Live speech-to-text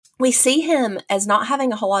we see him as not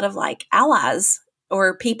having a whole lot of like allies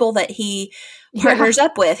or people that he partners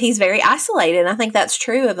up with. He's very isolated. And I think that's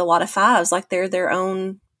true of a lot of fives. Like they're their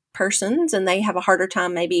own persons and they have a harder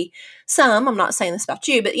time, maybe some, I'm not saying this about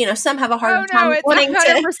you, but some have a harder time it's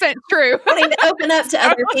 100% true. wanting to open up to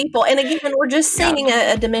other people. And again, we're just seeing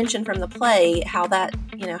a dimension from the play, how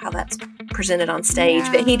that's presented on stage.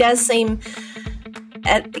 But he does seem,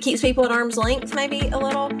 it keeps people at arm's length, maybe a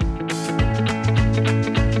little.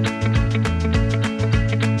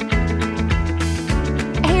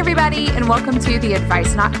 Hey everybody, and welcome to the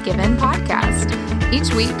Advice Not Given podcast.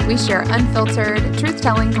 Each week, we share unfiltered,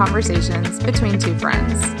 truth-telling conversations between two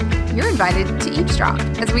friends. You're invited to eavesdrop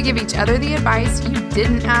as we give each other the advice you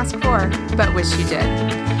didn't ask for, but wish you did.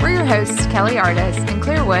 We're your hosts, Kelly Artis and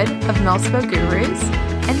Claire Wood of Millspo Gurus,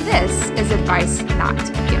 and this is Advice Not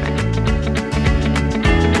Given.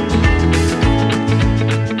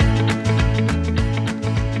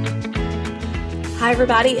 Hi,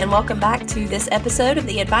 everybody, and welcome back to this episode of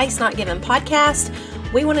the Advice Not Given podcast.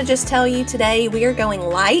 We want to just tell you today we are going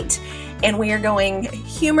light and we are going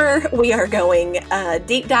humor. We are going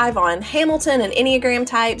deep dive on Hamilton and Enneagram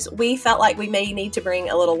types. We felt like we may need to bring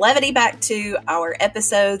a little levity back to our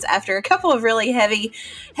episodes after a couple of really heavy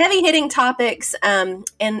hitting topics and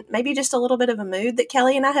maybe just a little bit of a mood that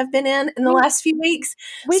Kelly and I have been in the last few weeks.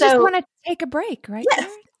 We just want to take a break, right? Yeah.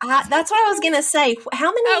 That's what I was going to say.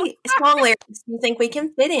 How many song lyrics do you think we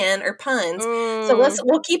can fit in, or puns? So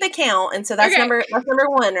we'll keep a count. And so that's number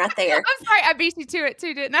one right there. I'm sorry, I beat you to it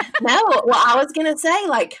too, didn't I? No, well, I was going to say,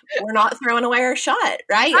 like, we're not throwing away our shot,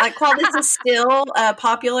 right? Like, while this is still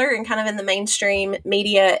popular and kind of in the mainstream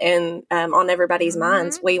media and on everybody's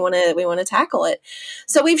minds, we want to tackle it.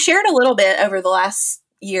 So we've shared a little bit over the last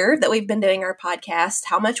year that we've been doing our podcast,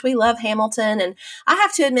 how much we love Hamilton. And I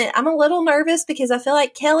have to admit, I'm a little nervous because I feel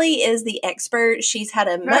like Kelly is the expert. She's had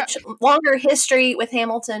a much longer history with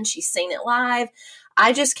Hamilton. She's seen it live.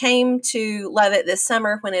 I just came to love it this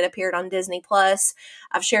summer when it appeared on Disney Plus.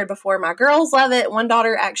 I've shared before, my girls love it. One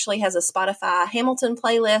daughter actually has a Spotify Hamilton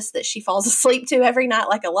playlist that she falls asleep to every night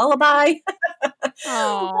like a lullaby.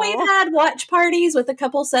 We've had watch parties with a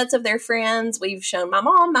couple sets of their friends. We've shown my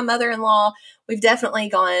mom, my mother-in-law. We've definitely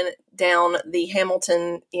gone down the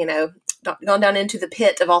Hamilton, gone down into the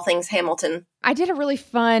pit of all things Hamilton. I did a really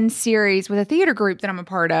fun series with a theater group that I'm a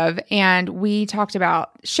part of, and we talked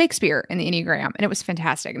about Shakespeare and the Enneagram, and it was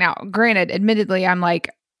fantastic. Now, granted, admittedly, I'm like,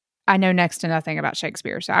 I know next to nothing about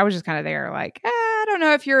Shakespeare, so I was just kind of there like, I don't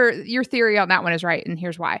know if your theory on that one is right, and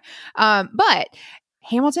here's why. But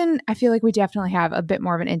Hamilton, I feel like we definitely have a bit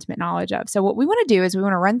more of an intimate knowledge of. So what we want to do is we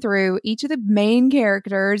want to run through each of the main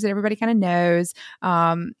characters that everybody kind of knows,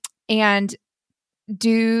 and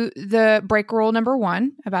do the break rule number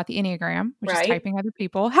 1 about the Enneagram, which is typing other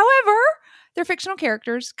people. However, they're fictional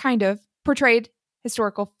characters, kind of portrayed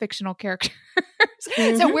historical fictional characters.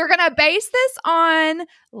 Mm-hmm. So we're going to base this on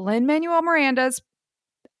Lin-Manuel Miranda's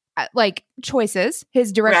choices,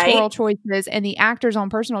 his directorial choices, and the actors' own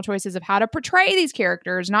personal choices of how to portray these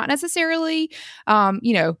characters. Not necessarily,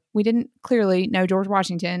 we didn't clearly know George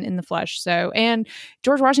Washington in the flesh. So, and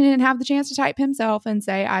George Washington didn't have the chance to type himself and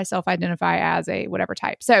say, I self-identify as a whatever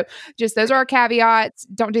type. So just those are our caveats.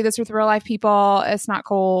 Don't do this with real life people. It's not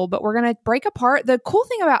cool, but we're going to break apart. The cool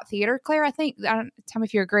thing about theater, Claire, I think, tell me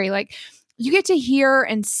if you agree, you get to hear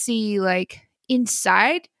and see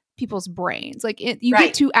inside people's brains. You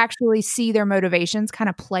get to actually see their motivations kind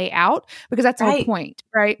of play out, because that's the whole point,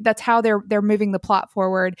 right? That's how they're moving the plot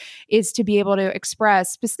forward, is to be able to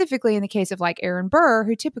express, specifically in the case of Aaron Burr,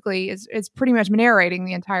 who typically is pretty much narrating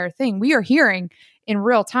the entire thing. We are hearing in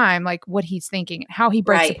real time, what he's thinking, how he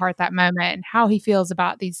breaks apart that moment, and how he feels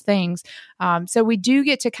about these things. So we do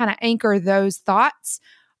get to kind of anchor those thoughts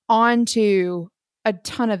onto a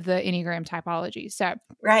ton of the Enneagram typology. So,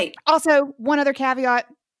 also one other caveat,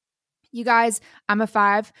 you guys, I'm a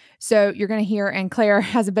 5, so you're going to hear, and Claire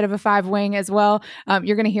has a bit of a 5 wing as well.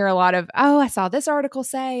 You're going to hear a lot of, I saw this article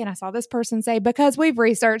say, and I saw this person say, because we've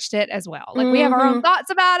researched it as well. We have our own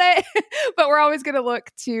thoughts about it, but we're always going to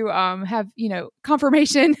look to have,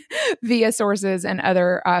 confirmation via sources and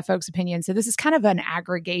other folks' opinions. So this is kind of an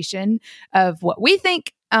aggregation of what we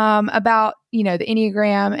think about, the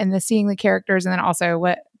Enneagram and the seeing the characters, and then also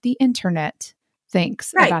what the internet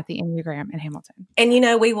thinks about the Enneagram and Hamilton. And,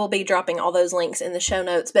 we will be dropping all those links in the show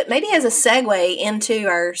notes, but maybe as a segue into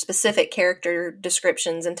our specific character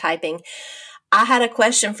descriptions and typing, I had a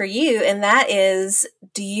question for you, and that is,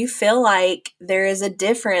 do you feel like there is a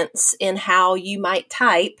difference in how you might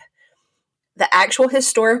type the actual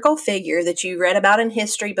historical figure that you read about in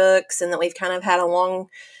history books and that we've kind of had a long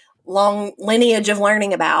lineage of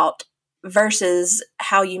learning about, versus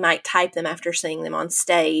how you might type them after seeing them on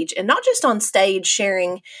stage. And not just on stage,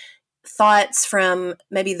 sharing thoughts from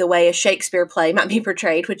maybe the way a Shakespeare play might be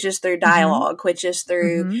portrayed, which is through dialogue, which is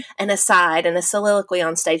through an aside and a soliloquy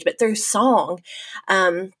on stage, but through song.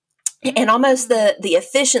 And almost the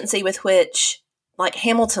efficiency with which like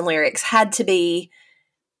Hamilton lyrics had to be,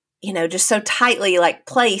 just so tightly like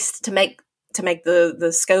placed to make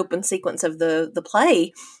the scope and sequence of the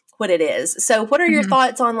play what it is. So what are your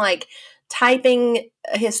thoughts on like typing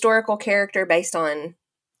a historical character based on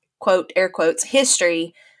quote, air quotes,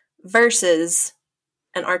 history versus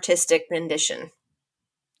an artistic rendition?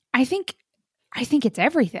 I think it's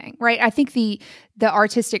everything, right? I think the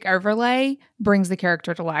artistic overlay brings the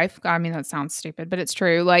character to life. I mean, that sounds stupid, but it's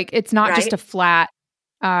true. Like, it's not just a flat,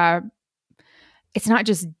 it's not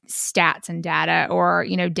just stats and data or,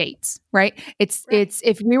 dates, right? It's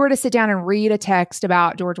if we were to sit down and read a text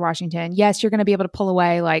about George Washington, yes, you're going to be able to pull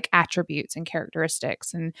away like attributes and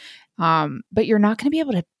characteristics and, but you're not going to be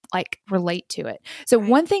able to like relate to it. So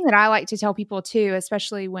one thing that I like to tell people too,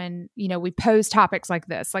 especially when, we pose topics like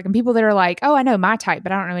this, like, and people that are like, oh, I know my type,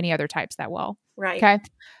 but I don't know any other types that well. Right. Okay.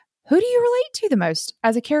 Who do you relate to the most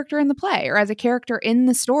as a character in the play or as a character in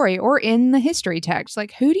the story or in the history text?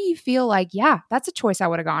 Like, who do you feel like, yeah, that's a choice I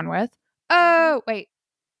would have gone with? Oh, wait.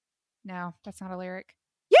 No, that's not a lyric.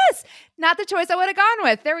 Yes, not the choice I would have gone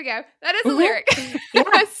with. There we go. That is a lyric.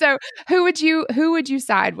 So who would you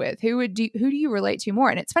side with? Who do you relate to more?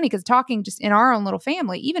 And it's funny because talking just in our own little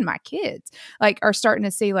family, even my kids like are starting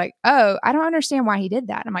to see like, oh, I don't understand why he did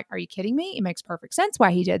that. And I'm like, are you kidding me? It makes perfect sense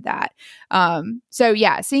why he did that. So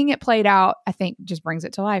yeah, seeing it played out, I think just brings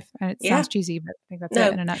it to life. And it sounds cheesy, but I think that's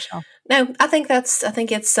it in a nutshell. No, I think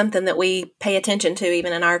it's something that we pay attention to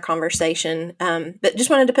even in our conversation. But just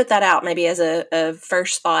wanted to put that out maybe as a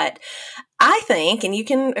first thought. I think, and you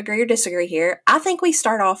can agree or disagree here, I think we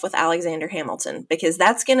start off with Alexander Hamilton because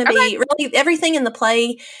that's going to be really everything in the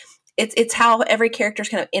play. It's how every character is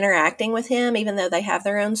kind of interacting with him, even though they have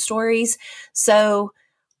their own stories. So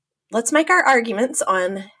let's make our arguments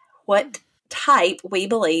on what type we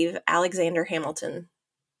believe Alexander Hamilton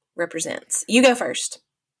represents. You go first.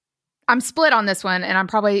 I'm split on this one, and I'm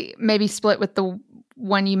probably maybe split with the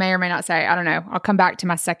one you may or may not say. I don't know. I'll come back to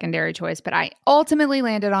my secondary choice, but I ultimately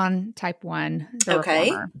landed on type 1.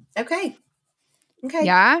 Okay.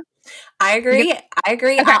 Yeah. I agree.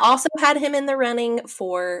 Okay. I also had him in the running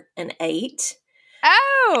for an 8.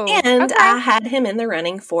 Oh. And I had him in the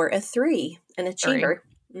running for a 3, an achiever.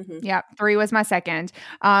 3. Yeah, 3 was my second.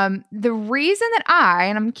 The reason that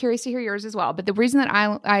and I'm curious to hear yours as well, but the reason that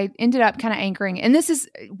I ended up kind of anchoring, and this is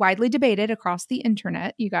widely debated across the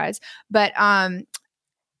internet, you guys, but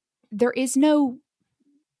there's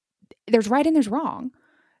right and there's wrong.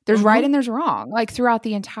 There's right and there's wrong, like throughout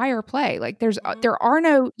the entire play. Like there are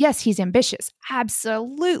no, yes, he's ambitious.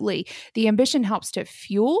 Absolutely. The ambition helps to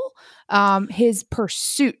fuel his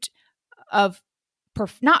pursuit of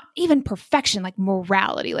not even perfection, like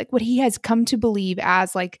morality, like what he has come to believe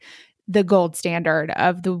as like the gold standard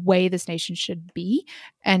of the way this nation should be.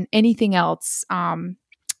 And anything else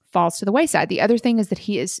falls to the wayside. The other thing is that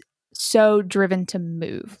he is so driven to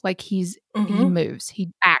move, like he moves, he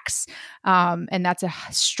acts, and that's a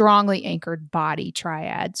strongly anchored body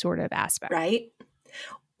triad sort of aspect. Right.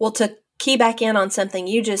 Well, to key back in on something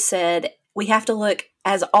you just said, we have to look,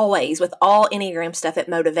 as always, with all Enneagram stuff at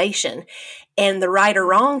motivation. And the right or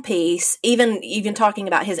wrong piece, even talking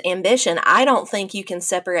about his ambition, I don't think you can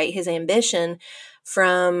separate his ambition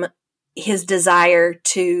from his desire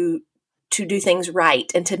to do things right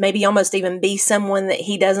and to maybe almost even be someone that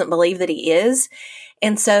he doesn't believe that he is.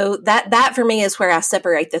 And so that for me is where I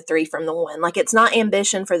separate the 3 from the 1. Like, it's not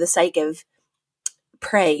ambition for the sake of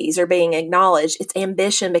praise or being acknowledged. It's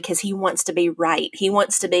ambition because he wants to be right. He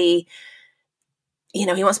wants to be, he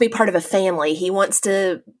wants to be part of a family. He wants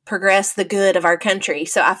to progress the good of our country.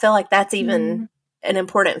 So I feel like that's even an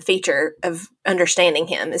important feature of understanding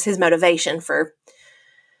him, is his motivation for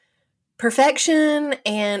perfection.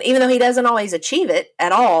 And even though he doesn't always achieve it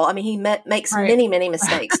at all, I mean, he makes many, many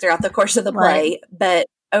mistakes throughout the course of the play, but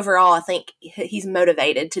overall, I think he's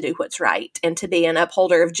motivated to do what's right and to be an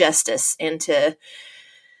upholder of justice and to.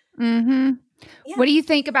 What do you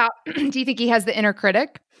think about, do you think he has the inner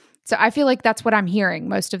critic? So I feel like that's what I'm hearing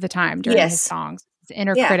most of the time during his songs. The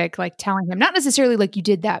inner critic, like telling him, not necessarily like you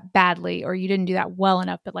did that badly or you didn't do that well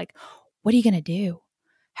enough, but like, what are you going to do?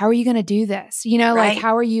 How are you going to do this? Like,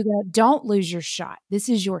 how are you going to, don't lose your shot. This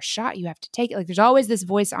is your shot. You have to take it. Like, there's always this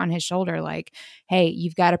voice on his shoulder, like, hey,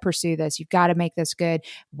 you've got to pursue this. You've got to make this good.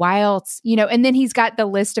 Why else, and then he's got the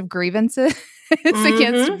list of grievances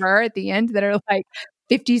against her at the end that are like,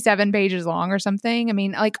 57 pages long or something. I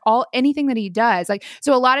mean, like anything that he does, like,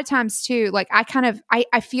 so a lot of times too, like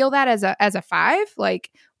I feel that as a 5,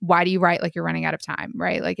 like, why do you write like you're running out of time?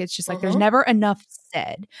 Right. Like, it's just like, there's never enough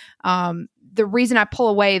said. The reason I pull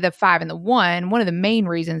away the 5 and the 1 of the main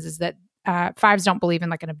reasons is that 5s don't believe in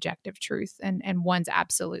like an objective truth, and 1s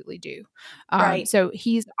absolutely do. Right. So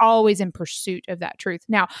he's always in pursuit of that truth.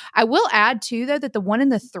 Now, I will add too, though, that the 1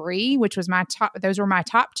 and the 3, which was those were my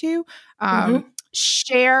top 2,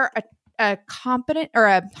 share a competent or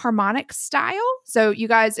a harmonic style. So you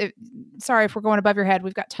guys, sorry if we're going above your head,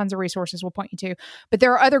 we've got tons of resources we'll point you to, but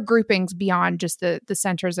there are other groupings beyond just the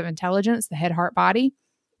centers of intelligence, the head, heart, body.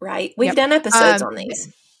 Right. We've done episodes on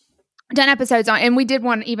these. Done episodes on, and we did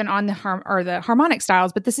one even on the harmonic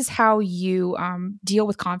styles, but this is how you deal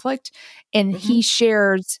with conflict. And he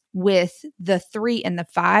shares with the 3 and the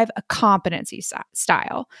 5 a competency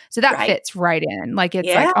style. So that fits right in. Like, it's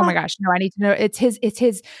like, oh my gosh, no, I need to know. It's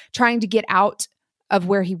his trying to get out of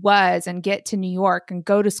where he was and get to New York and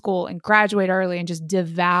go to school and graduate early and just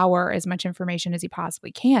devour as much information as he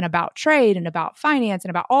possibly can about trade and about finance and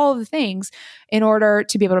about all of the things in order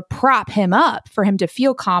to be able to prop him up for him to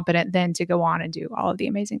feel competent, then to go on and do all of the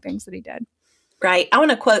amazing things that he did. Right. I want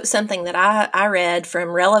to quote something that I read from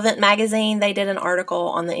Relevant magazine. They did an article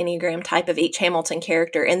on the Enneagram type of each Hamilton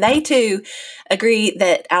character, and they too agree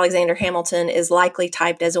that Alexander Hamilton is likely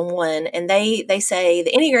typed as a 1. And they say the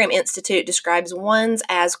Enneagram Institute describes 1s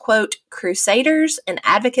as, quote, crusaders and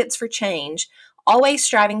advocates for change, always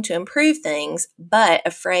striving to improve things, but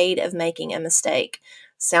afraid of making a mistake.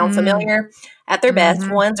 Sound familiar? At their best,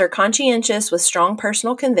 1s are conscientious with strong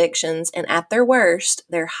personal convictions, and at their worst,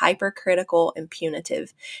 they're hypercritical and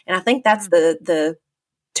punitive. And I think that's the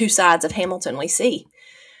 2 sides of Hamilton we see.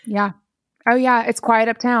 Yeah. Oh yeah, it's quiet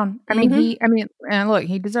uptown. I mean, and look,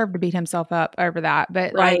 he deserved to beat himself up over that,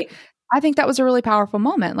 but like, I think that was a really powerful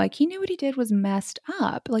moment. Like, he knew what he did was messed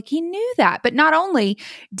up. Like, he knew that. But not only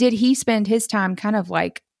did he spend his time kind of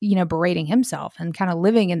like, berating himself and kind of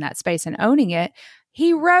living in that space and owning it,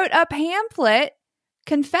 he wrote a pamphlet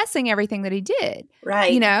confessing everything that he did.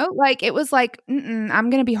 Right. Like, it was like, I'm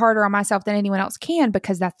going to be harder on myself than anyone else can,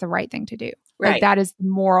 because that's the right thing to do. Right. Like, that is the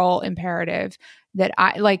moral imperative that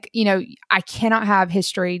I cannot have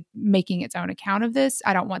history making its own account of this.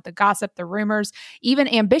 I don't want the gossip, the rumors, even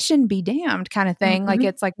ambition be damned kind of thing. Like,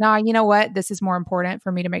 it's like, nah, you know what? This is more important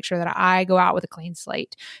for me to make sure that I go out with a clean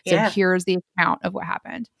slate. So here's the account of what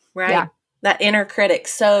happened. Right. Yeah. That inner critic,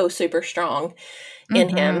 so super strong in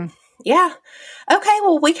him. Yeah. Okay.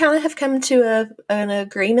 Well, we kind of have come to an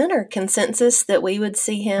agreement or consensus that we would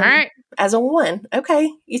see him as a 1.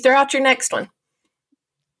 Okay. You throw out your next one.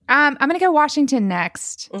 I'm going to go Washington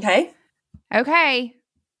next. Okay.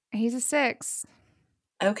 He's a 6.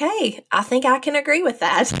 Okay. I think I can agree with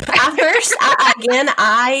that.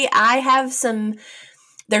 I have some,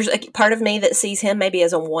 there's a part of me that sees him maybe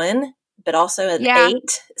as a 1, but also an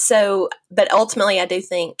 8. So, but ultimately I do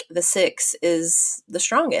think the 6 is the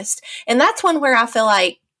strongest. And that's one where I feel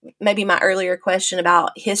like maybe my earlier question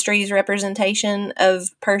about history's representation of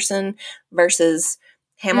person versus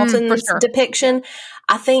Hamilton's depiction.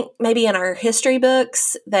 I think maybe in our history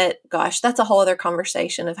books that, gosh, that's a whole other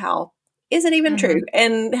conversation of how, is it even true?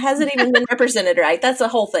 And has it even been represented right? That's a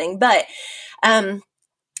whole thing. But I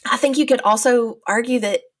think you could also argue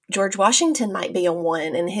that George Washington might be a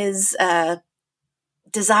 1, and his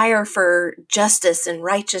desire for justice and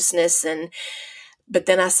righteousness, but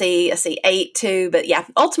then I see 8 too. But yeah,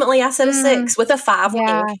 ultimately I said a 6 with a 5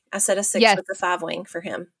 wing. I said a 6 with a 5 wing for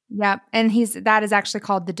him. Yeah. And that is actually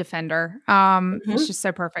called the Defender. It's just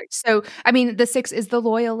so perfect. So, I mean, the 6 is the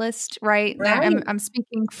loyalist, right? I'm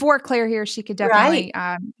speaking for Claire here. She could definitely,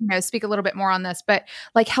 speak a little bit more on this, but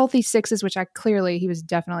like healthy 6s, which he was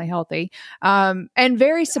definitely healthy, and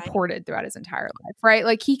very supported throughout his entire life, right?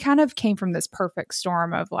 Like, he kind of came from this perfect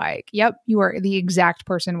storm of like, yep, you are the exact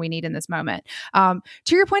person we need in this moment. To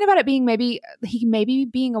your point about it being maybe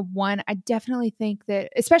being a 1, I definitely think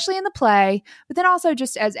that, especially in the play, but then also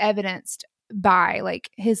just as evidenced by like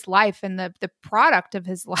his life and the product of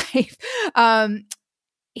his life,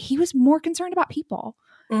 he was more concerned about people.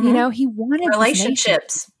 He wanted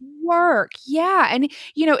relationships to work. Yeah. And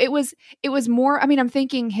it was more, I mean, I'm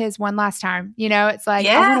thinking his One Last Time, it's like,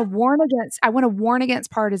 I want to warn against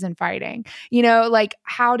partisan fighting, like,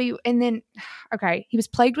 how do you, and then, okay, he was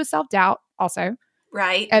plagued with self-doubt also.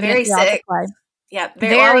 Right. Very sick. Yeah.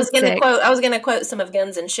 I was going to quote some of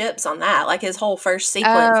Guns and Ships on that. Like, his whole first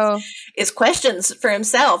sequence is questions for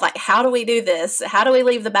himself. Like, how do we do this? How do we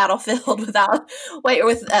leave the battlefield without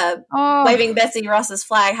waving Betsy Ross's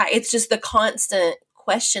flag high? It's just the constant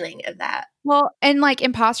questioning of that. Well, and like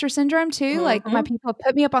imposter syndrome too. Like my people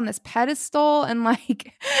put me up on this pedestal and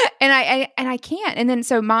like, and I can't. And then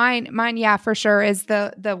so mine, yeah, for sure is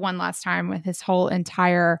the one last time with his whole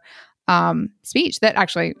entire speech that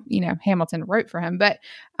actually, Hamilton wrote for him, but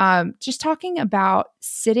just talking about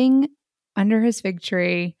sitting under his fig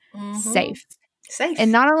tree, safe.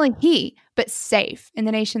 And not only he, but safe in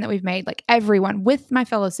the nation that we've made, like everyone with my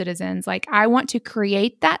fellow citizens. Like I want to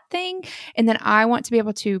create that thing and then I want to be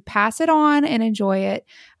able to pass it on and enjoy it.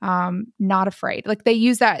 Not afraid. Like they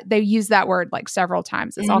use that word like several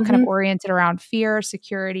times. It's all kind of oriented around fear,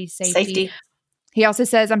 security, safety. He also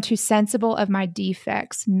says, I'm too sensible of my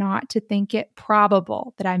defects not to think it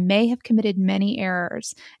probable that I may have committed many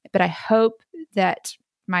errors, but I hope that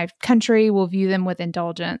my country will view them with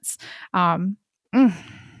indulgence.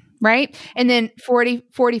 Right. And then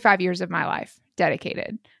 45 years of my life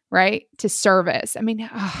dedicated, right, to service. I mean,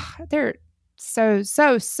 they're so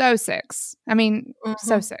six. I mean,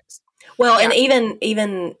 so six. Well, and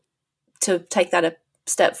even to take that a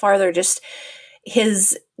step farther, just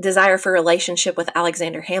his desire for relationship with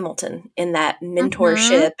Alexander Hamilton in that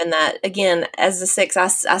mentorship and that, again, as a six, I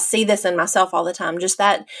see this in myself all the time, just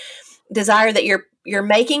that desire that you're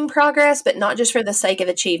making progress, but not just for the sake of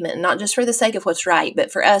achievement, not just for the sake of what's right,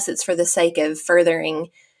 but for us, it's for the sake of furthering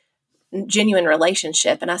genuine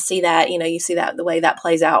relationship. And I see that, you see that the way that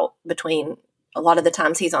plays out between a lot of the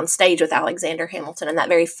times he's on stage with Alexander Hamilton and that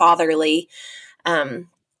very fatherly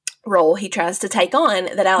role he tries to take on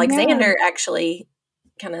that Alexander actually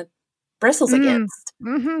kind of bristles against.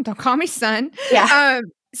 Don't call me son. Yeah.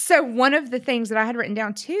 So one of the things that I had written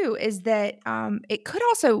down too is that it could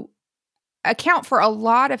also account for a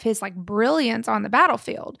lot of his like brilliance on the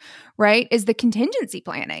battlefield, right? Is the contingency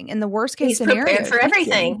planning and the worst case scenario. He's prepared for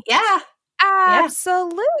everything. Yeah.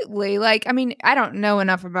 Absolutely. Like, I mean, I don't know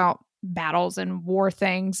enough about battles and war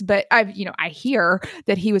things, but I hear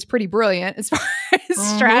that he was pretty brilliant as far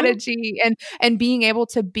as strategy and being able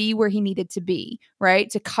to be where he needed to be, right?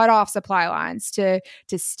 To cut off supply lines, to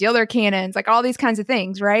steal their cannons, like all these kinds of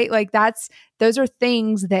things, right? Like those are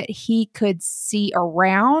things that he could see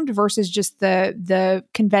around versus just the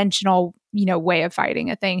conventional, way of fighting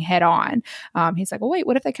a thing head on. He's like, well, wait,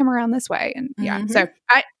 what if they come around this way? And so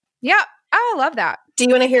I love that. Do you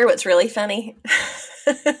want to hear what's really funny?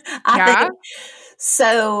 I think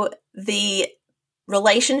so. The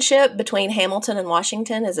relationship between Hamilton and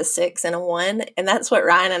Washington is a 6 and a 1, and that's what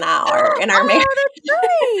Ryan and I are in our marriage.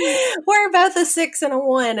 We're both a 6 and a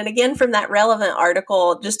 1. And again, from that relevant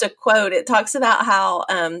article, just a quote, it talks about how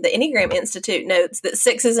the Enneagram Institute notes that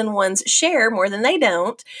 6s and 1s share more than they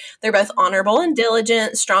don't. They're both honorable and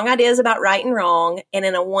diligent, strong ideas about right and wrong. And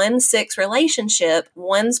in a 1-6 relationship,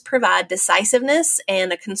 1s provide decisiveness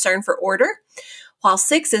and a concern for order, while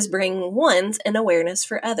 6s bring 1s an awareness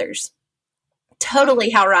for others. Totally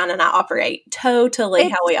how Ryan and I operate. Totally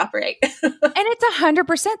how we operate. And it's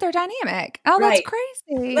 100% their dynamic. Oh, that's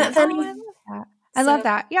crazy. Isn't that funny? I love that. I love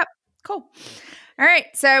that. Yep. Cool. All right.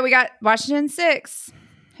 So we got Washington 6.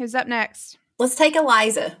 Who's up next? Let's take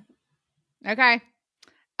Eliza. Okay.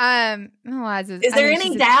 Eliza. Is there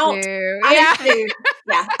any doubt? I do too.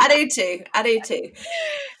 Yeah, I do too.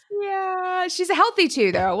 Yeah, she's a healthy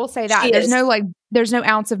 2, though. We'll say that. There's no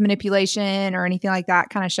ounce of manipulation or anything like that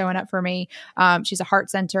kind of showing up for me. She's a heart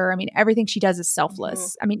center. I mean, everything she does is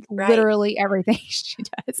selfless. I mean, literally everything she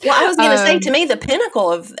does. Well, I was going to say, to me, the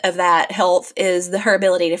pinnacle of that health is her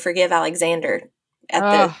ability to forgive Alexander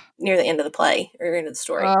at near the end of the play or end of the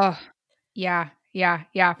story.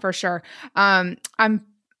 Yeah, for sure.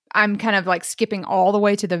 I'm kind of like skipping all the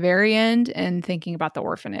way to the very end and thinking about the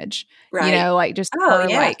orphanage, like just her,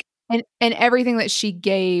 like, and everything that she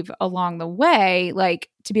gave along the way, like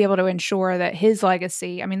to be able to ensure that his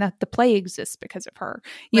legacy, I mean, that the play exists because of her,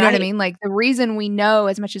 you know what I mean? Like the reason we know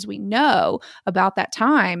as much as we know about that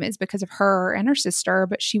time is because of her and her sister,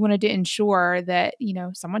 but she wanted to ensure that,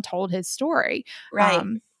 someone told his story. Right.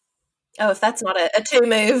 If that's not a 2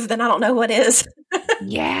 move, then I don't know what is.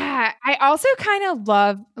 Yeah. I also kind of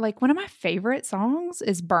love, like, one of my favorite songs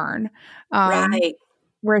is Burn.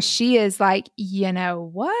 Where she is like, you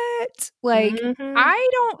know what? Like, I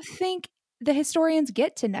don't think the historians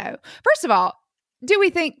get to know. First of all, do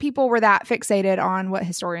we think people were that fixated on what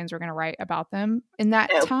historians were going to write about them in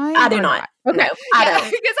that time? I do not. Okay. No, I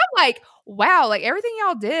don't. Because I'm like, wow, like everything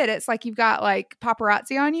y'all did, it's like you've got like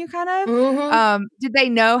paparazzi on you kind of. Did they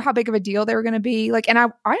know how big of a deal they were going to be? Like, and I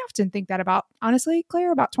often think that about, honestly,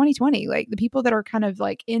 Claire, about 2020, like the people that are kind of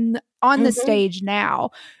like on the stage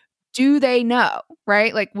now, do they know,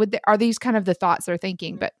 right? Like, are these kind of the thoughts they're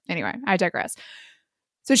thinking? But anyway, I digress.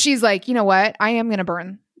 So she's like, you know what? I am going to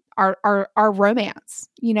burn our romance,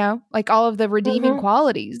 you know, like all of the redeeming Mm-hmm.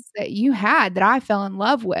 qualities that you had that I fell in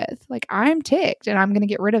love with. Like, I'm ticked and I'm going to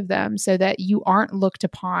get rid of them so that you aren't looked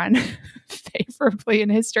upon favorably in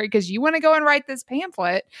history, because you want to go and write this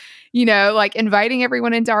pamphlet, you know, like inviting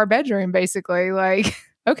everyone into our bedroom, basically. Like,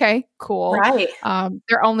 okay, cool. Right.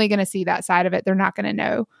 They're only going to see that side of it. They're not going to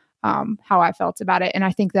know how I felt about it. And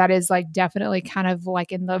I think that is like definitely kind of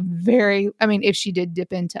like in the very, I mean, if she did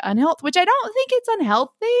dip into unhealth, which I don't think it's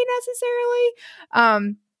unhealthy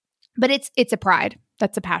necessarily. But it's a pride.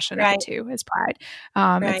 That's a passion of Right. it too, is pride.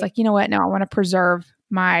 Right. It's like, you know what? No, I want to preserve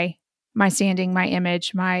my standing, my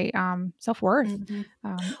image, my self-worth. Mhm.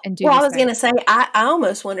 And do Well, I these was going to things. say, I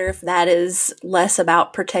almost wonder if that is less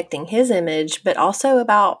about protecting his image, but also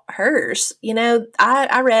about hers. You know,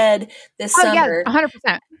 I read this Oh yeah, summer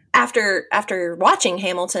 100%. after watching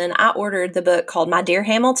Hamilton, I ordered the book called My Dear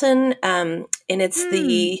Hamilton, and it's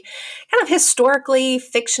the kind of historically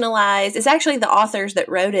fictionalized. It's actually the authors that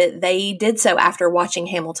wrote it. They did so after watching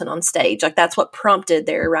Hamilton on stage. Like, that's what prompted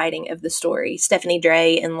their writing of the story. Stephanie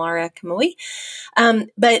Dray and Laura Kamui.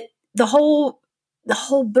 But the whole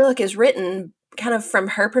book is written kind of from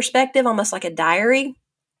her perspective, almost like a diary.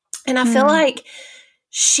 And I feel like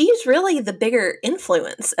she's really the bigger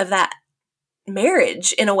influence of that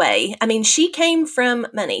marriage in a way. I mean, she came from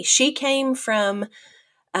money. She came from,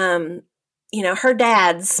 her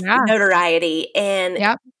dad's notoriety,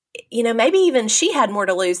 and, maybe even she had more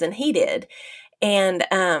to lose than he did. And,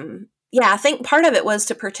 I think part of it was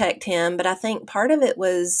to protect him, but I think part of it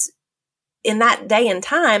was in that day and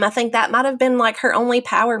time, I think that might have been like her only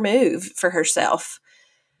power move for herself.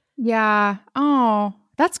 Yeah. Oh,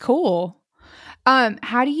 that's cool.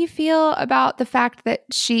 How do you feel about the fact that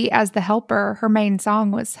she, as the helper, her main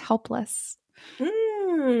song was Helpless?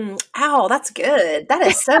 Ow, that's good. That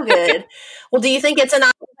is so good. Well, do you think it's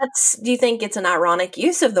an ironic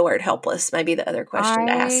use of the word helpless? Maybe the other question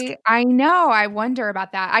to ask. I know. I wonder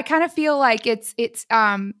about that. I kind of feel like it's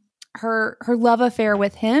her love affair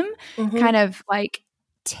with him kind of like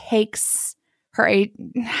takes her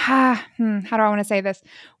how do I want to say this?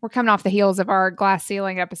 We're coming off the heels of our glass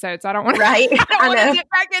ceiling episodes. I don't want to I get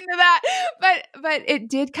back into that. But it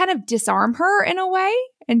did kind of disarm her in a way.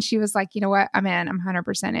 And she was like, you know what? I'm in. I'm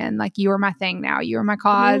 100% in. Like, you are my thing now. You are my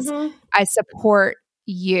cause. I support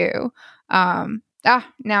you.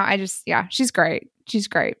 She's great. She's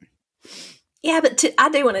great. Yeah, but I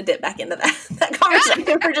do want to dip back into that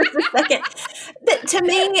conversation for just a second. But to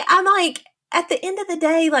me, I'm like, at the end of the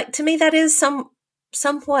day, like, to me, that is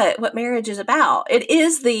somewhat what marriage is about. It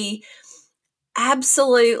is the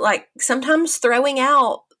absolute, like, sometimes throwing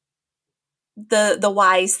out the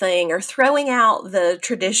wise thing, or throwing out the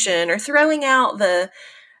tradition, or throwing out the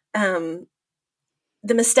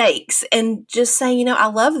mistakes, and just saying, I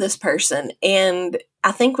love this person. And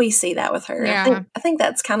I think we see that with her. Yeah. I think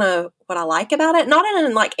that's kind of what I like about it. Not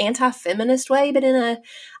in a like anti-feminist way, but in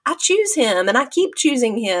I choose him and I keep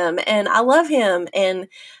choosing him and I love him. And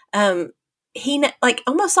he like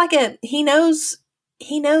almost like he knows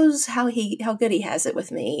how good he has it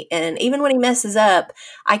with me. And even when he messes up,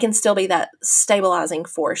 I can still be that stabilizing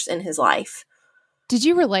force in his life. Did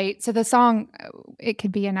you relate? So the song, It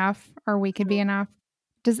Could Be Enough, or We Could Be Enough,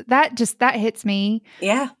 does that hits me?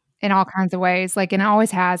 Yeah. In all kinds of ways. Like, and it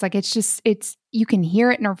always has. Like, you can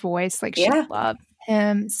hear it in her voice. Like, she loves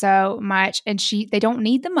him so much. And they don't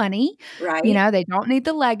need the money. Right. They don't need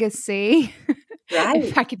the legacy. Right.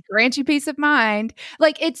 If I could grant you peace of mind.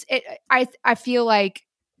 Like, I feel like,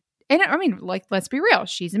 and I mean, like, let's be real.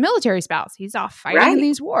 She's a military spouse. He's off fighting in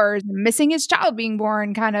these wars, missing his child being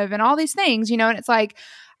born, kind of, and all these things, and it's like,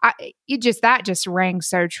 that just rang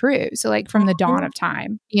so true. So, like, from the dawn of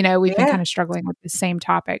time, we've been kind of struggling with the same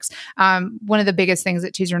topics. One of the biggest things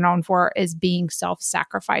that Teaser known for is being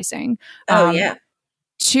self-sacrificing.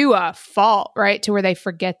 To a fault, right? To where they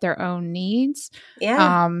forget their own needs.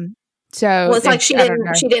 Yeah. So it's like she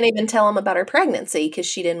didn't even tell him about her pregnancy because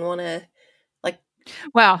she didn't want to, like.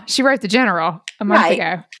 Well, she wrote the general a month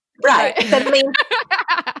ago. Right. But I mean,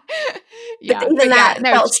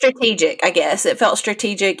 felt strategic, I guess. It felt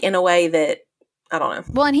strategic in a way that, I don't know.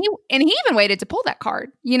 Well, and he even waited to pull that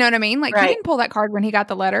card. You know what I mean? Like, he didn't pull that card when he got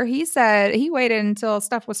the letter. He said he waited until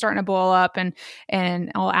stuff was starting to boil up and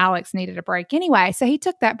Alex needed a break anyway. So he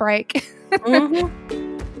took that break.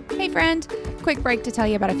 Hey, friend. Quick break to tell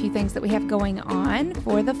you about a few things that we have going on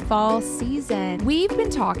for the fall season. We've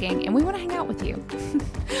been talking and we want to hang out with you.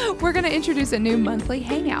 We're going to introduce a new monthly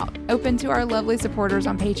hangout open to our lovely supporters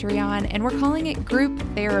on Patreon, and we're calling it Group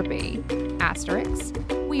Therapy. Asterisk.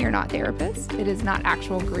 We are not therapists. It is not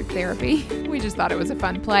actual group therapy. We just thought it was a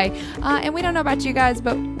fun play. And we don't know about you guys,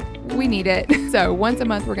 but We need it. So once a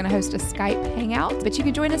month, we're going to host a Skype hangout, but you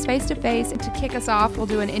can join us face-to-face. And to kick us off, we'll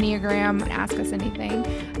do an Enneagram, Ask Us Anything.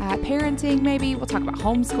 Parenting, maybe. We'll talk about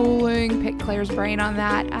homeschooling, pick Claire's brain on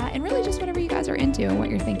that, and really just whatever you guys are into and what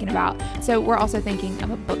you're thinking about. So we're also thinking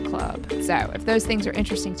of a book club. So if those things are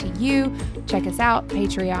interesting to you, check us out,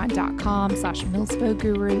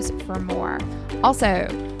 patreon.com/MilspoGurus for more. Also,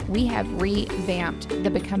 we have revamped the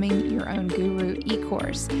Becoming Your Own Guru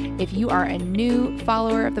e-course. If you are a new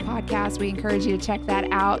follower of the podcast, we encourage you to check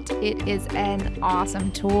that out. It is an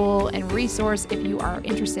awesome tool and resource if you are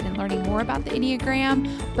interested in learning more about the Enneagram,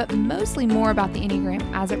 but mostly more about the Enneagram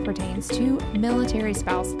as it pertains to military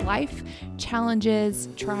spouse life, challenges,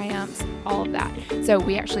 triumphs, all of that. So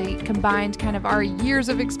we actually combined kind of our years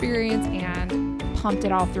of experience and pumped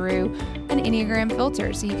it all through an Enneagram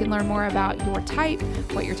filter so you can learn more about your type,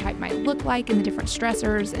 what your type might look like, and the different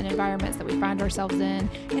stressors and environments that we find ourselves in,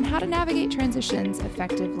 and how to navigate transitions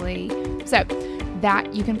effectively. So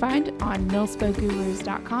that you can find on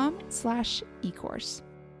milspogurus.com/ecourse.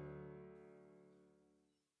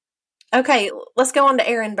 Okay, let's go on to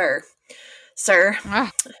Aaron Burr, sir.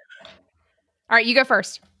 All right, you go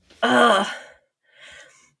first. I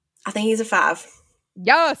think he's a 5.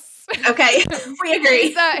 Yes. Okay, we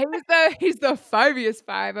agree. He's the 5-iest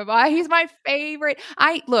 5 of all. He's my favorite.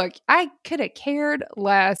 I could have cared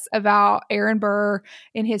less about Aaron Burr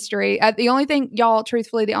in history. The only thing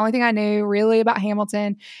I knew really about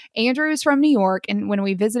Hamilton, Andrew's from New York, and when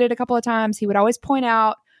we visited a couple of times, he would always point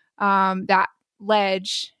out that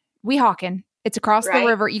ledge, Weehawken. It's across the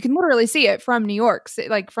river. You can literally see it from New York,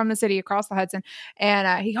 like from the city across the Hudson.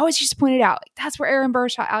 And he always used to point it out. Like, that's where Aaron Burr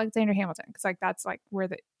shot Alexander Hamilton. Because that's like where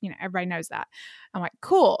everybody knows that. I'm like,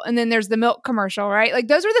 cool. And then there's the milk commercial, right? Like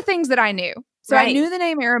those are the things that I knew. So I knew the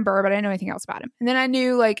name Aaron Burr, but I didn't know anything else about him. And then I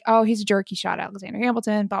knew like, oh, he's a jerk. He shot Alexander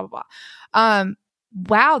Hamilton, blah, blah, blah.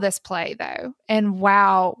 Wow, this play though. And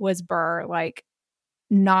wow, was Burr like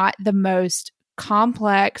not the most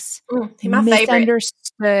complex,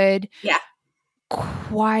 misunderstood,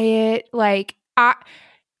 quiet, like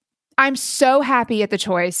I'm so happy at the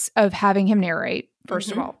choice of having him narrate.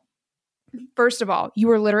 First of all, you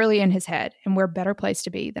were literally in his head, and we're a better place to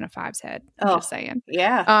be than a 5's head. I'm just saying.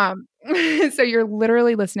 Yeah. So you're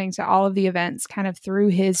literally listening to all of the events kind of through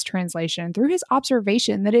his translation, through his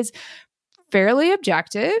observation that is fairly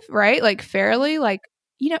objective, right? Like fairly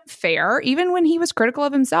fair, even when he was critical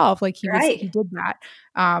of himself, like he did that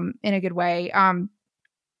in a good way.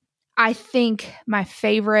 I think my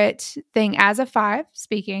favorite thing as a 5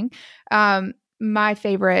 speaking, my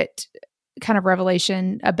favorite kind of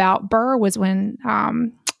revelation about Burr was when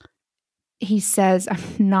he says, "I'm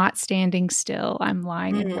not standing still. I'm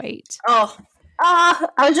lying in wait." I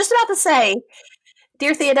was just about to say,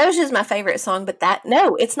 Dear Theodosia is my favorite song, but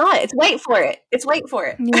it's not. It's Wait for It. It's Wait for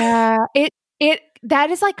It. Yeah,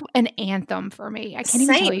 that is like an anthem for me. I can't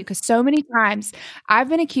even tell you, because so many times I've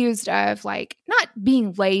been accused of like not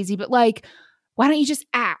being lazy, but like, why don't you just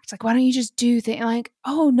act? Like, why don't you just do things? Like,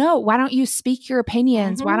 oh no, why don't you speak your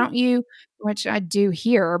opinions? Why don't you, which I do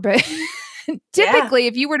here, but typically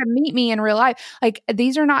if you were to meet me in real life, like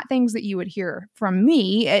these are not things that you would hear from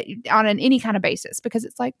me on any kind of basis, because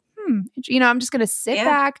it's like, I'm just going to sit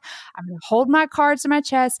back. I'm going to hold my cards to my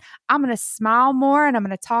chest. I'm going to smile more, and I'm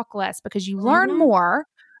going to talk less, because you learn more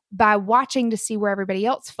by watching to see where everybody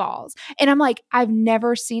else falls. And I'm like, I've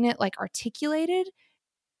never seen it like articulated,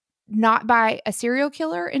 not by a serial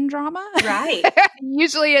killer in drama. Right.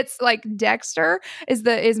 Usually it's like Dexter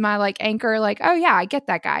is my like anchor. Like, oh yeah, I get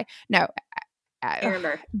that guy. No. Aaron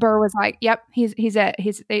Burr. Burr was like, yep, yes,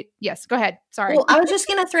 go ahead. Sorry. Well, I was just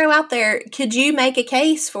going to throw out there, could you make a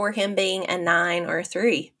case for him being a 9 or a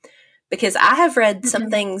 3? Because I have read some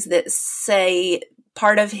things that say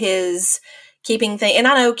part of his keeping things, and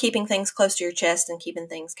I know keeping things close to your chest and keeping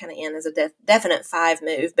things kind of in is a definite 5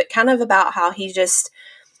 move, but kind of about how he just,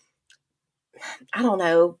 I don't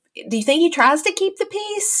know. Do you think he tries to keep the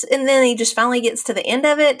peace and then he just finally gets to the end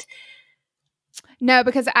of it? No,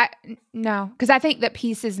 because I think that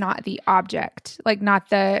peace is not the object, like not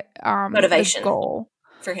the motivation, the goal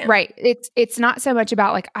for him. Right. It's not so much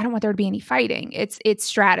about like, I don't want there to be any fighting. It's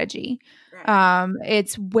strategy. Right.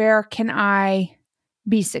 It's where can I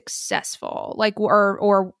be successful? Like,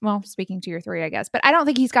 or well, speaking to your 3, I guess, but I don't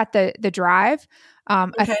think he's got the drive.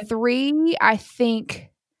 Okay. A 3, I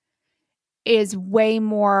think, is way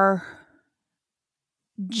more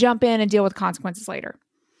jump in and deal with consequences later.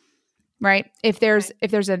 Right. If there's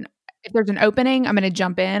an opening, I'm going to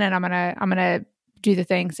jump in and I'm going to do the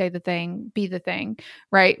thing, say the thing, be the thing,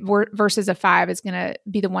 right? Versus a 5 is going to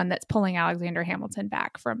be the one that's pulling Alexander Hamilton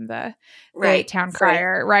back from the town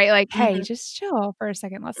crier, right? Like, hey, just chill for a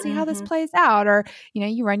second. Let's see how this plays out. Or,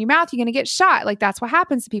 you run your mouth, you're going to get shot. Like, that's what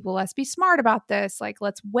happens to people. Let's be smart about this. Like,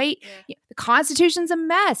 let's wait. Yeah. The Constitution's a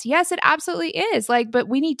mess. Yes, it absolutely is. Like, but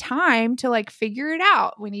we need time to like figure it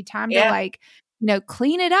out. We need time to like,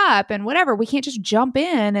 clean it up and whatever. We can't just jump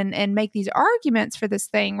in and make these arguments for this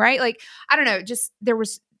thing, right? Like, I don't know, just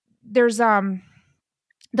there's the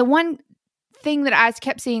one thing that I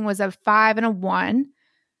kept seeing was a 5 and a 1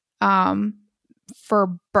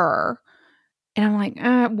 for Burr. And I'm like,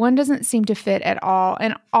 1 doesn't seem to fit at all.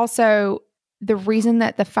 And also the reason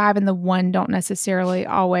that the 5 and the 1 don't necessarily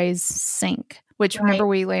always sync, which remember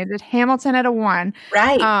we landed Hamilton at a 1.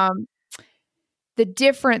 Right. The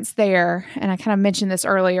difference there, and I kind of mentioned this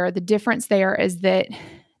earlier, the difference there is that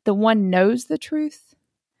the 1 knows the truth,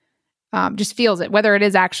 just feels it, whether it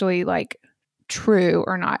is actually like true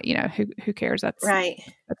or not, who cares? That's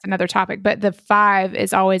another topic. But the 5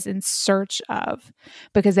 is always in search of,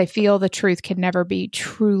 because they feel the truth can never be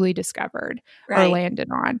truly discovered or landed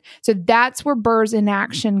on. So that's where Burr's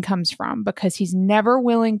inaction comes from, because he's never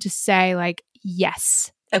willing to say like,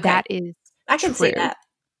 yes, that is I can see that.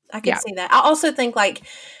 I can see that. I also think like,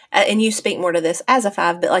 and you speak more to this as a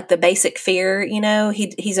 5, but like the basic fear,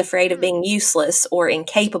 he's afraid of being useless or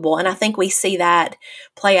incapable. And I think we see that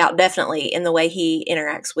play out definitely in the way he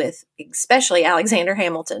interacts with, especially Alexander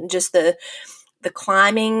Hamilton, just the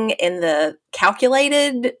climbing and the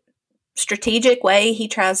calculated strategic way he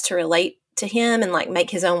tries to relate to him and like make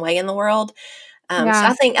his own way in the world. So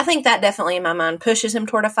I think that definitely in my mind pushes him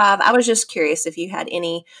toward a 5. I was just curious if you had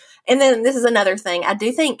any. And then this is another thing. I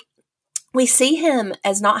do think we see him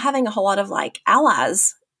as not having a whole lot of like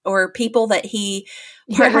allies or people that he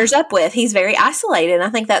partners up with. He's very isolated. And I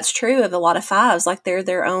think that's true of a lot of 5s. Like they're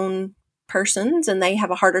their own persons and they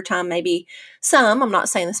have a harder time. Maybe some, I'm not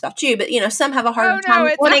saying this about you, but some have a harder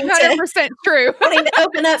time wanting 100% true. wanting to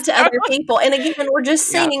open up to other people. And again, we're just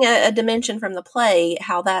seeing a dimension from the play,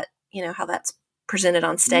 how that's presented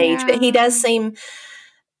on stage. But he does seem,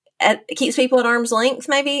 it keeps people at arm's length,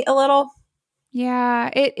 maybe a little. Yeah,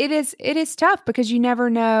 it is tough because you never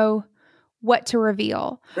know what to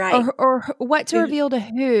reveal, right? Or what to reveal to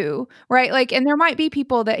who, right? Like, and there might be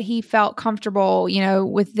people that he felt comfortable,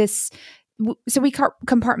 with this. So we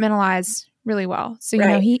compartmentalize really well. So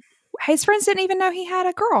his friends didn't even know he had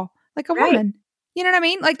a girl, like a woman. You know what I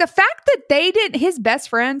mean? Like the fact that they didn't, his best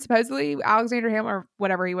friend, supposedly Alexander Hamilton or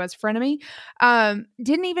whatever he was, frenemy,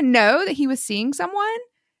 didn't even know that he was seeing someone.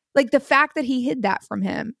 Like the fact that he hid that from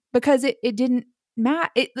him because it didn't matter.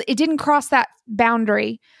 It didn't cross that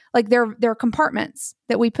boundary. Like there are compartments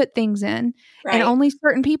that we put things in and only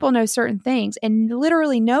certain people know certain things. And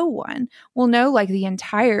literally no one will know like the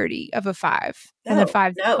entirety of a 5 and the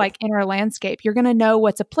 5 like inner landscape. You're going to know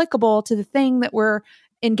what's applicable to the thing that we're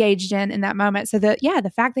engaged in that moment. So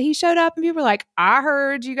the fact that he showed up and people were like, I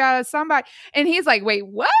heard you got somebody. And he's like, wait,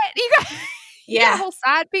 what? You got a whole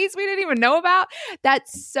side piece we didn't even know about.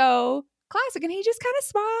 That's so classic. And he just kind of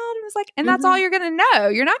smiled and was like, and that's all you're going to know.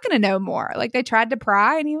 You're not going to know more. Like they tried to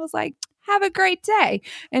pry and he was like, have a great day.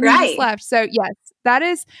 And he just left. So yes, that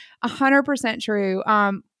is 100% true.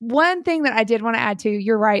 One thing that I did want to add to,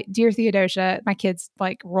 you're right, Dear Theodosia, my kids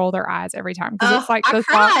like roll their eyes every time because it's like I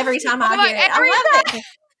cry every time I hear it. I love it.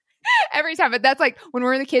 Every time. But that's like when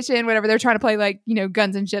we're in the kitchen, whatever, they're trying to play like,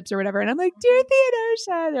 Guns and Ships or whatever. And I'm like, Dear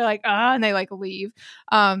Theodosia. They're like, and they like leave.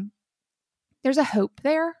 There's a hope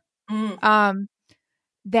there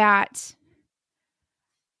that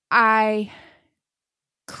I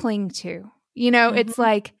cling to. It's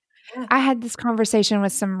like I had this conversation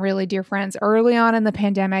with some really dear friends early on in the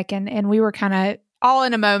pandemic and we were kind of all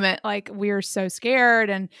in a moment, like we're so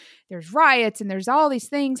scared and there's riots and there's all these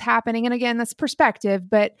things happening. And again, that's perspective,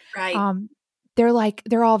 but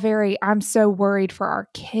they're all very, I'm so worried for our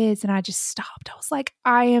kids. And I just stopped. I was like,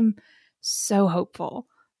 I am so hopeful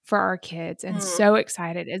for our kids and so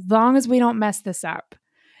excited as long as we don't mess this up,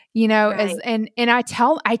 and I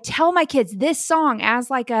tell my kids this song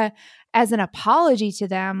as an apology to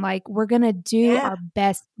them, like we're going to do our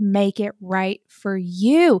best to make it right for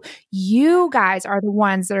you. You guys are the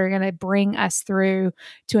ones that are going to bring us through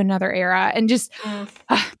to another era and just,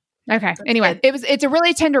 okay. Anyway, it's a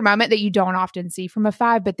really tender moment that you don't often see from a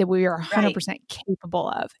 5, but that we are 100% capable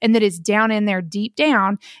of. And that is down in there deep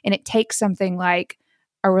down. And it takes something like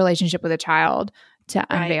a relationship with a child to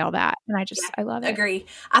unveil that. And I love it. Agree.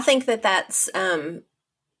 I think that's,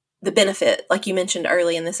 the benefit, like you mentioned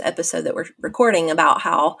early in this episode that we're recording about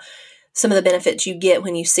how some of the benefits you get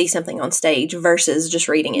when you see something on stage versus just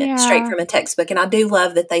reading it straight from a textbook. And I do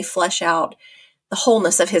love that they flesh out the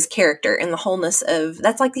wholeness of his character and the wholeness of,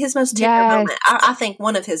 that's like his most tender moment. I think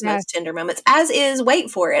one of his most tender moments, as is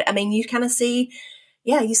wait for it. I mean, you kind of see,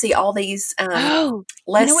 you see all these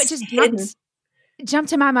less what just hidden. Jumped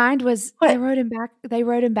to my mind was they rode him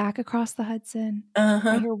back across the Hudson.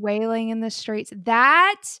 Uh-huh. They hear wailing in the streets.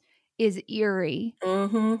 That is eerie.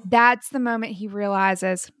 Mm-hmm. That's the moment he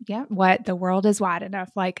realizes, the world is wide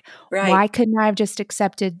enough. Like, why couldn't I have just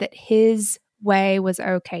accepted that his way was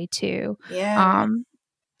okay too? Yeah.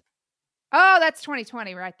 Oh, that's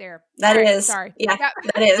 2020 right there. That is. Sorry. Yeah,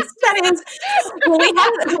 that is. Well,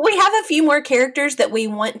 we have a few more characters that we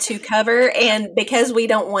want to cover. And because we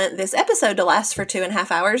don't want this episode to last for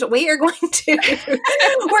 2.5 hours, we're going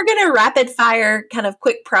to rapid fire kind of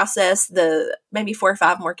quick process the maybe 4 or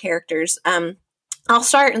 5 more characters. I'll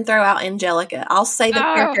start and throw out Angelica. I'll say the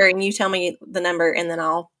character and you tell me the number and then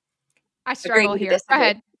I struggle here.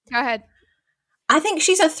 Go ahead. I think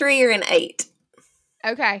she's a 3 or an 8.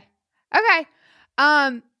 Okay.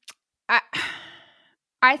 I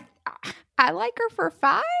like her for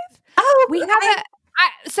 5. Oh, we have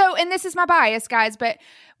and this is my bias, guys, but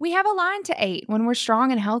we have a line to 8 when we're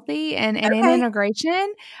strong and healthy and in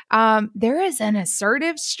integration. There is an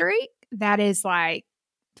assertive streak that is like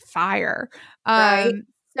fire.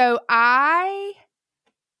 So I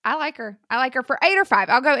like her. I like her for 8 or 5.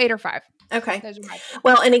 I'll go 8 or 5. Okay. Those are my 2.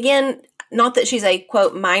 Well, and again, not that she's a,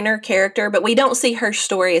 quote, minor character, but we don't see her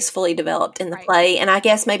story as fully developed in the play. And I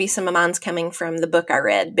guess maybe some of mine's coming from the book I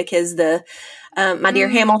read because My Dear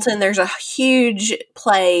Hamilton, there's a huge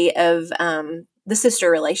play of the sister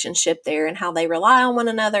relationship there and how they rely on one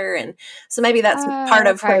another. And so maybe that's part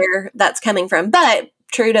of where that's coming from. But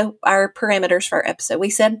true to our parameters for our episode, we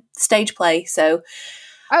said stage play. So.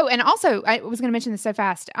 Oh, and also, I was going to mention this so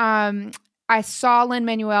fast. I saw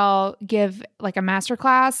Lin-Manuel give like a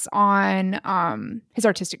masterclass on his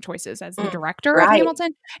artistic choices as the director of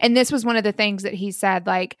Hamilton. And this was one of the things that he said,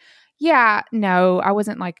 like, I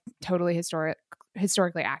wasn't like totally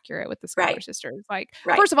historically accurate with the Schuyler sisters. Like,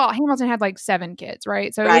 first of all, Hamilton had like 7 kids,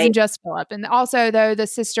 right? So it wasn't just Philip. And also, though, the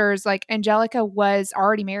sisters, like Angelica was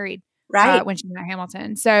already married when she met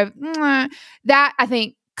Hamilton. So that, I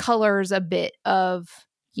think, colors a bit of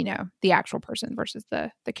the actual person versus the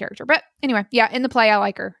character. But anyway, in the play, I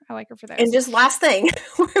like her. I like her for those. And just last thing,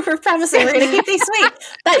 we're promising we're going to keep these sweet.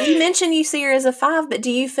 But you mentioned you see her as a 5, but do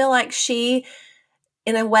you feel like she,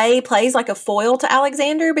 in a way, plays like a foil to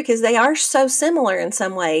Alexander? Because they are so similar in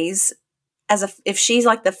some ways if she's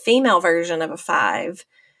like the female version of a 5.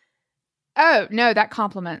 Oh no, that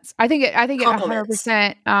complements. I think it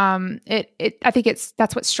 100%. I think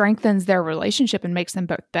that's what strengthens their relationship and makes them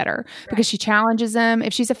both better because she challenges them.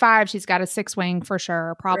 If she's a 5, she's got a 6 wing for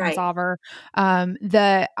sure, problem solver. I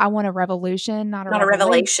want a revolution, not a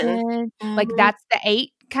revelation. Mm-hmm. Like that's the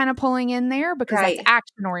 8 kind of pulling in there because that's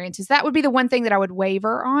action oriented. So that would be the one thing that I would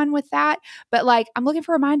waver on with that. But like, I'm looking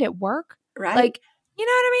for a mind at work. Right. Like, you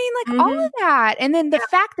know what I mean? Like all of that. And then the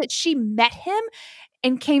fact that she met him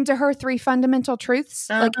and came to her 3 fundamental truths,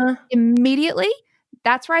 like immediately,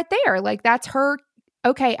 that's right there. Like that's her,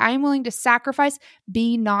 okay, I am willing to sacrifice,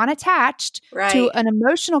 be non-attached to an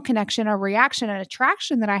emotional connection, a reaction, an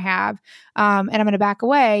attraction that I have. And I'm going to back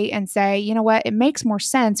away and say, you know what, it makes more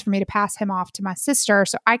sense for me to pass him off to my sister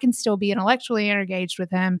so I can still be intellectually engaged with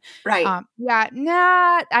him. Right.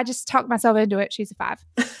 I just talked myself into it. She's a 5.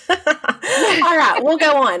 All right, we'll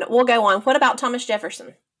go on. What about Thomas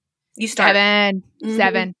Jefferson? You start. 7.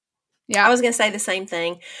 7. Yeah. I was going to say the same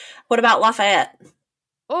thing. What about Lafayette?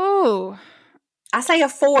 Oh. I say a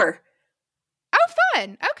 4. Oh,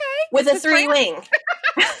 fun. Okay. With a 3 wing.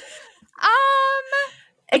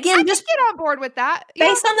 Again, I just get on board with that.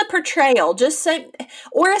 Based on the portrayal, just say,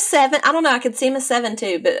 or a 7. I don't know. I could see him a 7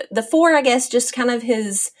 too, but the 4, I guess, just kind of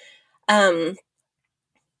his, I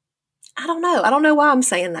don't know. I don't know why I'm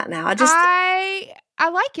saying that now. I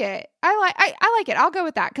like it. I like it. I'll go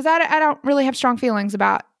with that because I don't really have strong feelings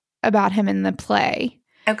about him in the play.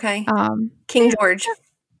 Okay. King George.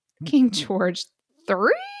 King George 3,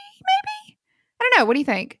 maybe? I don't know. What do you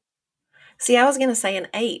think? See, I was going to say an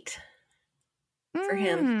 8 for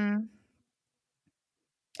him.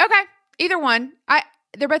 Okay. Either one.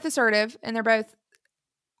 They're both assertive and they're both,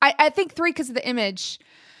 I think 3 because of the image.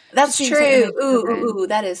 That's true. Ooh,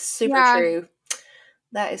 that is super true.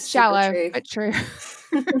 That is super shallow, true. but true.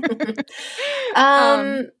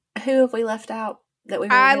 Who have we left out that we?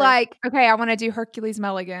 I want to do Hercules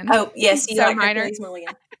Mulligan. Oh yes, you so like minor. Hercules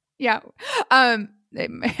Mulligan. Yeah.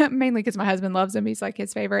 Mainly because my husband loves him. He's like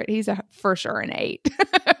his favorite. He's for sure an 8.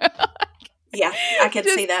 Yeah, I could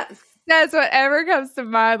see that. That's whatever comes to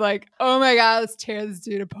mind. Like, oh my God, let's tear this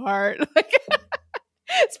dude apart. Like,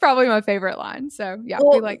 it's probably my favorite line. So yeah,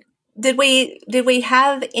 Well, we like. Did we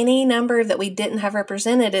have any number that we didn't have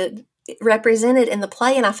represented in the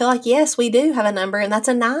play? And I feel like, yes, we do have a number, and that's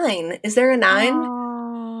a 9. Is there a 9?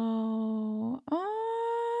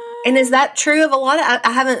 And is that true of a lot of,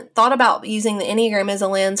 I haven't thought about using the Enneagram as a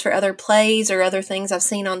lens for other plays or other things I've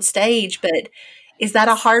seen on stage, but is that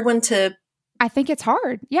a hard one to? I think it's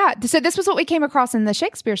hard. Yeah. So this was what we came across in the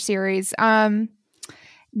Shakespeare series. 9s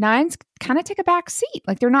kind of take a back seat.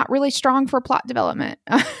 Like, they're not really strong for plot development.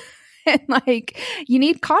 And like, you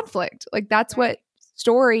need conflict. Like, that's what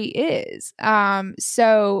story is.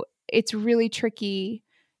 So it's really tricky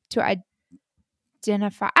to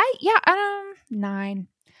identify. 9.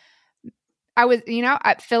 I was,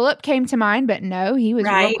 Philip came to mind, but no, he was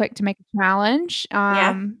real quick to make a challenge.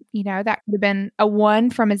 That could have been a 1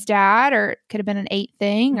 from his dad, or it could have been an 8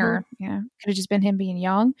 thing, or, could have just been him being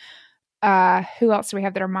young. Who else do we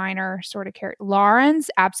have that are minor sort of character? Lawrence,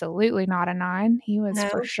 absolutely not a 9. He was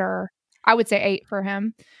for sure. I would say 8 for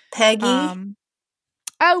him. Peggy.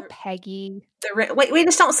 Peggy. We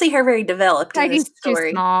just don't see her very developed Peggy's in this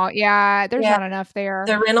story. Too small. Yeah, there's not enough there.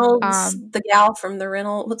 The Reynolds, the gal from the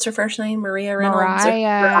Reynolds, what's her first name? Maria Reynolds.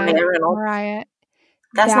 Mariah Reynolds. Mariah.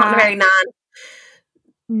 That's not very 9.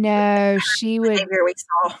 No, she would. Behavior we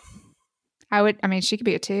saw. She could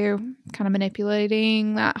be a 2, kind of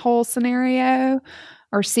manipulating that whole scenario,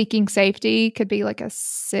 or seeking safety. Could be like a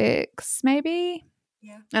 6, maybe.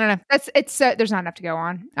 Yeah. I don't know. There's not enough to go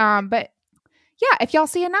on. But yeah, if y'all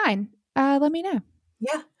see a 9, let me know.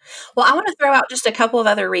 Yeah. Well, I want to throw out just a couple of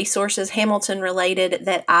other resources, Hamilton related,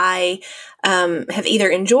 that I have either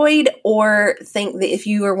enjoyed or think that if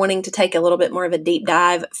you are wanting to take a little bit more of a deep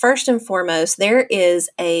dive. First and foremost, there is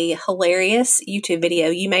a hilarious YouTube video.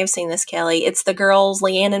 You may have seen this, Kelly. It's the girls,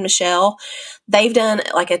 Leanne and Michelle. They've done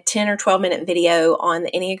like a 10 or 12 minute video on the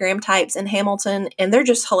Enneagram types in Hamilton, and they're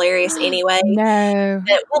just hilarious anyway. No.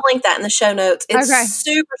 We'll link that in the show notes. It's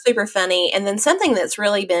super, super funny. And then something that's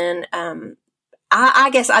really been I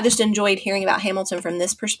guess I just enjoyed hearing about Hamilton from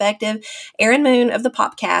this perspective. Erin Moon of the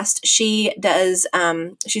Popcast, she does,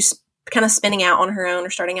 she's kind of spinning out on her own, or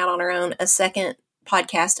starting out on her own, a second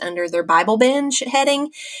podcast under their Bible Binge heading,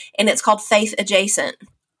 and it's called Faith Adjacent.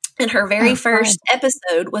 And her very first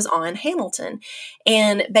episode was on Hamilton.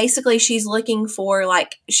 And basically she's looking for,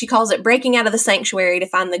 like, she calls it breaking out of the sanctuary to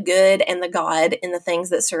find the good and the God in the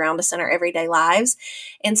things that surround us in our everyday lives.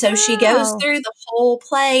 And so she goes through the whole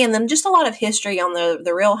play, and then just a lot of history on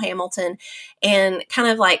the real Hamilton, and kind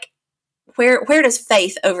of like, where does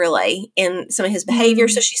faith overlay in some of his behavior?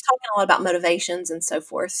 So she's talking a lot about motivations and so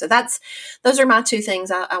forth. So those are my 2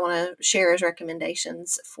 things I want to share as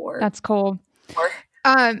recommendations for. That's cool.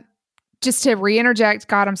 Just to re-interject,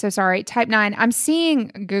 God, I'm so sorry. Type 9. I'm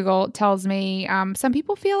seeing Google tells me some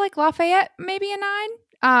people feel like Lafayette may be a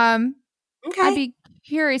 9. Okay. I'd be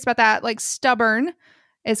curious about that. Like, stubborn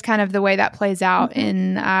is kind of the way that plays out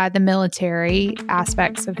in the military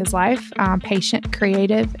aspects of his life. Patient,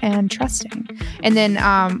 creative, and trusting. And then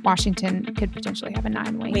Washington could potentially have a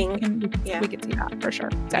 9 wing. And we could see that for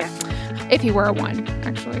sure. So, if he were a 1,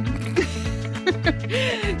 actually.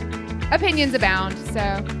 Opinions abound,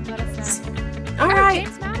 so let us know. All right.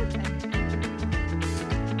 James Madison.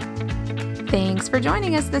 Thanks for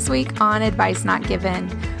joining us this week on Advice Not Given.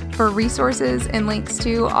 For resources and links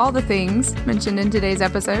to all the things mentioned in today's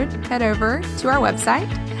episode, head over to our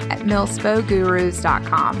website at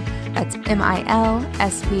milspogurus.com. That's MILSPOGURUS.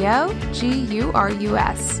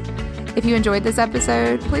 If you enjoyed this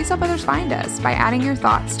episode, please help others find us by adding your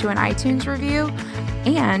thoughts to an iTunes review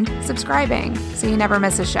and subscribing so you never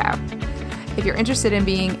miss a show. If you're interested in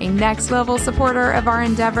being a next-level supporter of our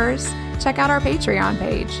endeavors, check out our Patreon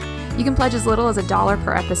page. You can pledge as little as $1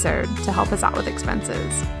 per episode to help us out with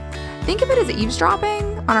expenses. Think of it as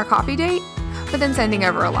eavesdropping on our coffee date, but then sending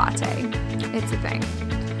over a latte. It's a thing.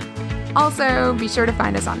 Also, be sure to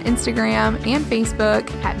find us on Instagram and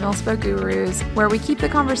Facebook at Milspo Gurus, where we keep the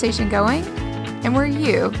conversation going and where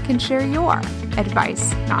you can share your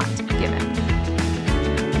advice not given.